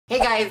Hey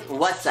guys,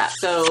 what's up?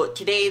 So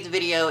today's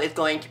video is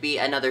going to be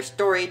another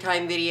story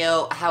time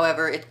video.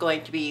 However, it's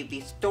going to be the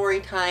story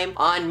time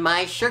on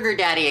my sugar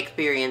daddy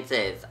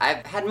experiences.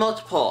 I've had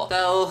multiple,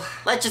 so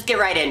let's just get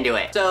right into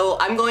it. So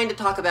I'm going to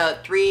talk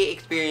about 3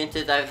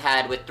 experiences I've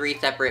had with 3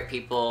 separate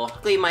people.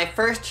 My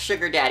first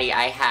sugar daddy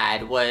I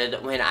had was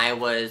when I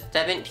was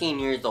 17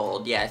 years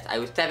old. Yes, I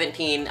was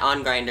 17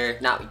 on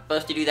Grindr. Not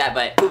supposed to do that,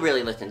 but who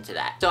really listens to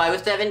that? So I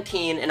was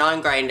 17 and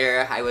on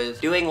Grindr. I was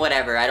doing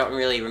whatever. I don't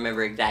really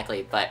remember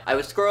exactly, but I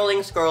was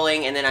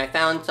scrolling, and then I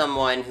found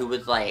someone who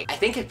was like, I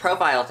think his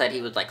profile said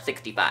he was like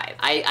 65.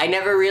 I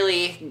never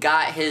really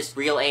got his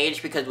real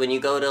age, because when you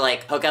go to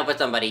like hook up with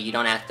somebody, you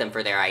don't ask them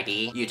for their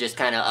ID. You just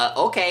kind of,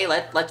 okay,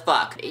 let's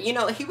fuck. You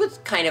know, he was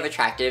kind of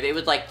attractive. It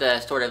was like the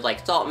sort of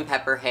like salt and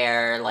pepper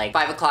hair, like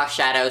 5 o'clock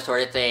shadow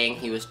sort of thing.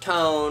 He was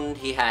toned.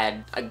 He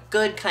had a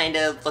good kind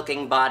of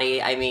looking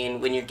body. I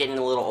mean, when you're getting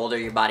a little older,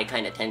 your body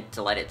kind of tends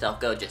to let itself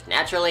go just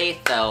naturally.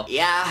 So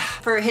yeah,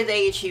 for his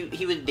age,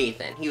 he was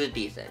decent. He was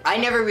decent. I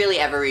never really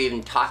ever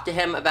even talked to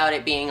him about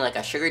it being like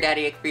a sugar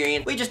daddy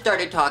experience. We just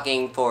started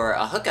talking for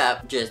a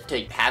hookup, just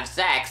to have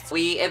sex.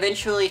 We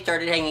eventually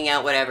started hanging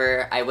out,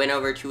 whatever. I went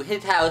over to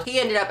his house.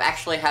 He ended up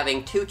actually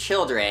having 2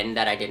 children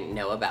that I didn't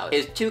know about.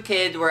 His 2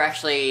 kids were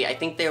actually, I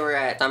think they were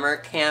at summer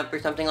camp or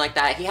something like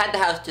that. He had the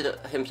house to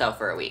himself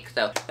for a week,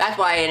 so that's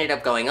why I ended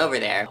up going over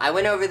there. I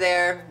went over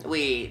there,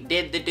 we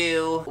did the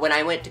do. When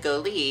I went to go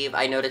leave,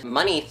 I noticed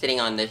money sitting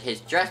on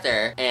his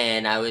dresser,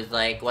 and I was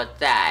like, what's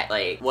that?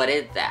 Like, what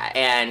is that?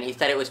 And he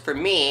said it was for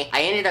me.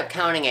 I ended up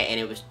counting it, and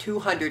it was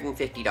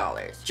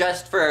 $250.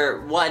 Just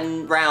for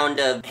one round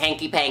of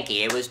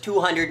hanky-panky, it was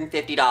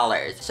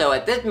 $250. So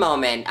at this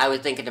moment, I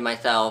was thinking to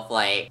myself,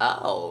 like,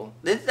 oh,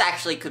 this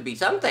actually could be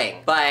something.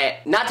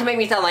 But not to make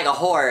me sound like a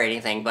whore or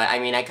anything, but I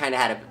mean, I kind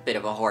of had a bit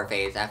of a whore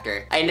phase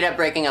after I ended up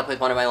breaking up with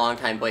one of my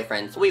longtime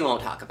boyfriends. We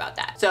won't talk about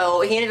that. So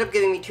he ended up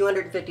giving me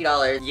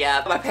 $250.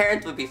 Yeah, my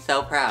parents would be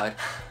so proud.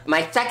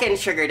 My second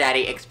sugar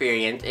daddy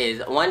experience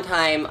is one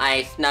time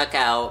I snuck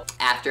out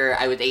after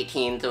I was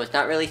 18, so it's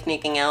not really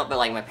sneaking out, but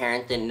like my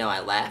parents didn't know I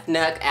left.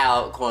 Snuck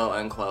out, quote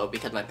unquote,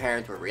 because my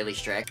parents were really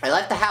strict. I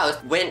left the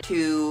house, went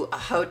to a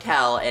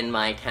hotel in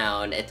my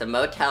town. It's a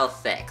Motel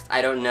 6.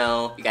 I don't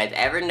know if you guys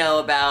ever know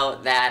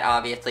about that,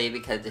 obviously,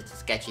 because it's a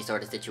sketchy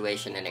sort of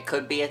situation and it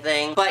could be a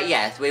thing. But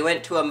yes, we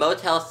went to a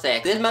Motel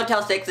 6. This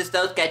Motel 6 is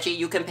so sketchy,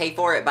 you can pay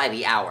for it by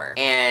the hour.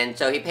 And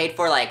so he paid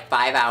for like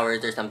 5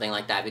 hours or something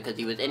like that because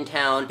he was in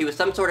town. He was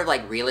some sort of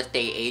like real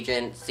estate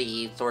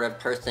agency sort of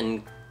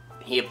person.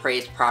 He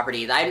appraised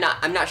properties. I'm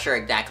not sure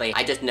exactly.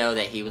 I just know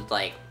that he was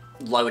like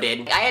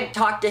loaded. I had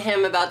talked to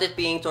him about this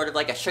being sort of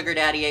like a sugar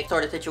daddy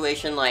sort of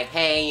situation, like,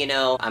 hey, you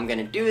know, I'm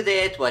gonna do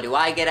this, what do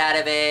I get out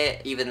of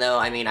it? Even though,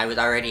 I mean, I was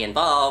already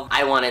involved,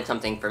 I wanted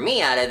something for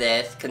me out of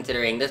this,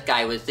 considering this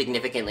guy was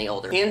significantly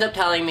older. He ends up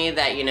telling me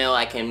that, you know,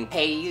 I can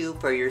pay you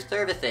for your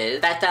services.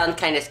 That sounds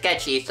kind of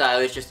sketchy, so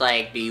I was just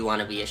like, do you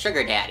want to be a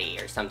sugar daddy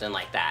or something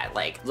like that?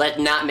 Like, let's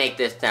not make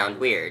this sound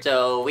weird.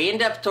 So we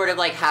end up sort of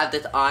like have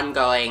this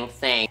ongoing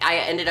thing. I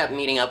ended up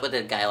meeting up with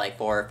this guy like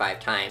 4 or 5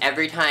 times.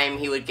 Every time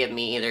he would give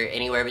me either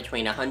anywhere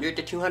between $100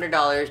 to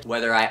 $200,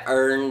 whether I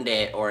earned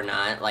it or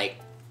not. Like,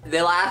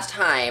 the last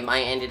time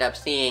I ended up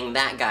seeing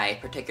that guy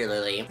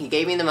particularly, he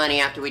gave me the money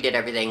after we did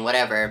everything,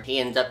 whatever. He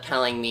ends up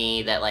telling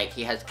me that like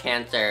he has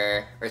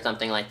cancer or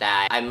something like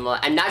that. I'm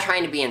not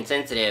trying to be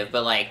insensitive,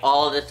 but like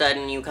all of a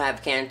sudden you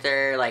have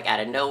cancer like out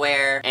of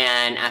nowhere,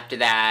 and after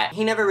that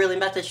he never really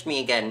messaged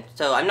me again.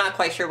 So I'm not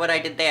quite sure what I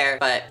did there,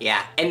 but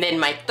yeah. And then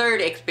my third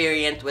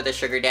experience with a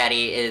sugar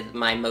daddy is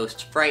my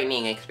most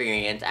frightening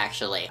experience,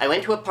 actually. I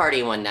went to a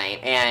party one night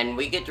and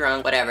we get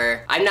drunk,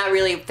 whatever. I'm not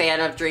really a fan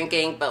of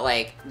drinking, but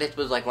like this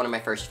was like one of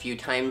my first few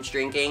times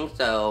drinking,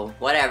 so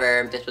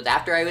whatever. This was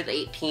after I was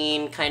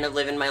 18, kind of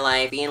living my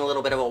life, being a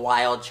little bit of a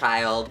wild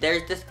child.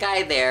 There's this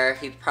guy there,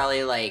 he's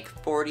probably like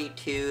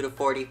 42 to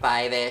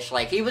 45-ish,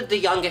 like he was the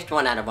youngest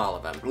one out of all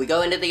of them. We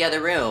go into the other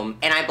room,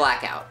 and I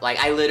black out. Like,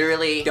 I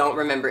literally don't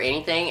remember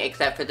anything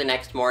except for the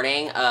next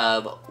morning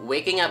of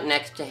waking up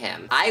next to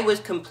him. I was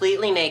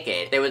completely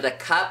naked. There was a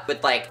cup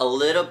with like a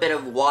little bit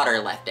of water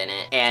left in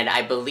it, and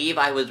I believe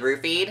I was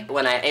roofied.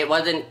 It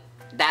wasn't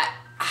that...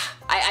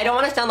 I don't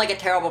want to sound like a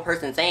terrible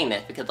person saying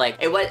this, because like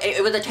it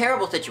was a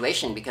terrible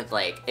situation, because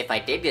like if I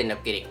did end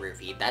up getting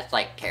roofied, that's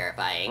like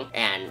terrifying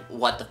and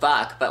what the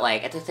fuck. But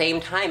like at the same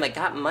time, I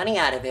got money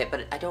out of it,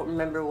 but I don't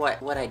remember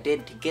what I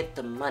did to get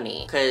the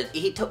money, because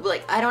he took,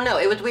 like, I don't know,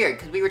 it was weird,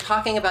 because we were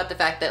talking about the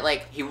fact that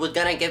like he was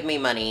gonna give me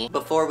money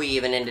before we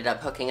even ended up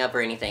hooking up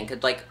or anything,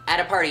 because like at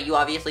a party you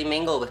obviously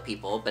mingle with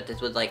people, but this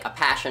was like a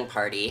passion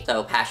party,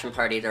 so passion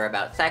parties are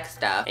about sex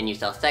stuff, and you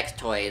sell sex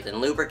toys and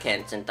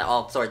lubricants and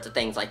all sorts of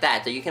things like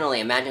that, so you can only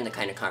imagine the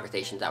kind of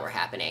conversations that were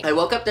happening. I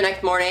woke up the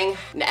next morning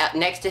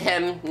next to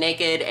him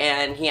naked,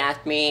 and he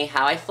asked me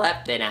how I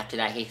slept. Then after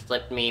that he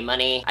slipped me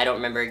money. I don't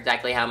remember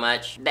exactly how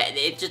much.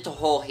 It's just a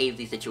whole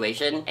hazy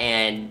situation,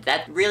 and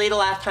that's really the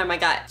last time I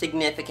got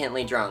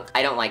significantly drunk.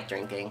 I don't like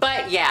drinking.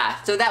 But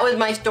yeah, so that was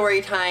my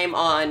story time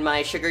on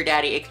my sugar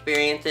daddy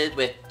experiences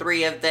with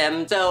 3 of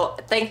them. So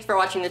thanks for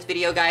watching this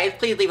video, guys.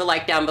 Please leave a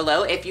like down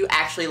below if you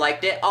actually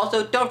liked it.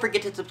 Also, don't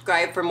forget to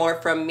subscribe for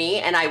more from me,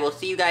 and I will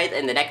see you guys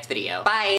in the next video. Bye!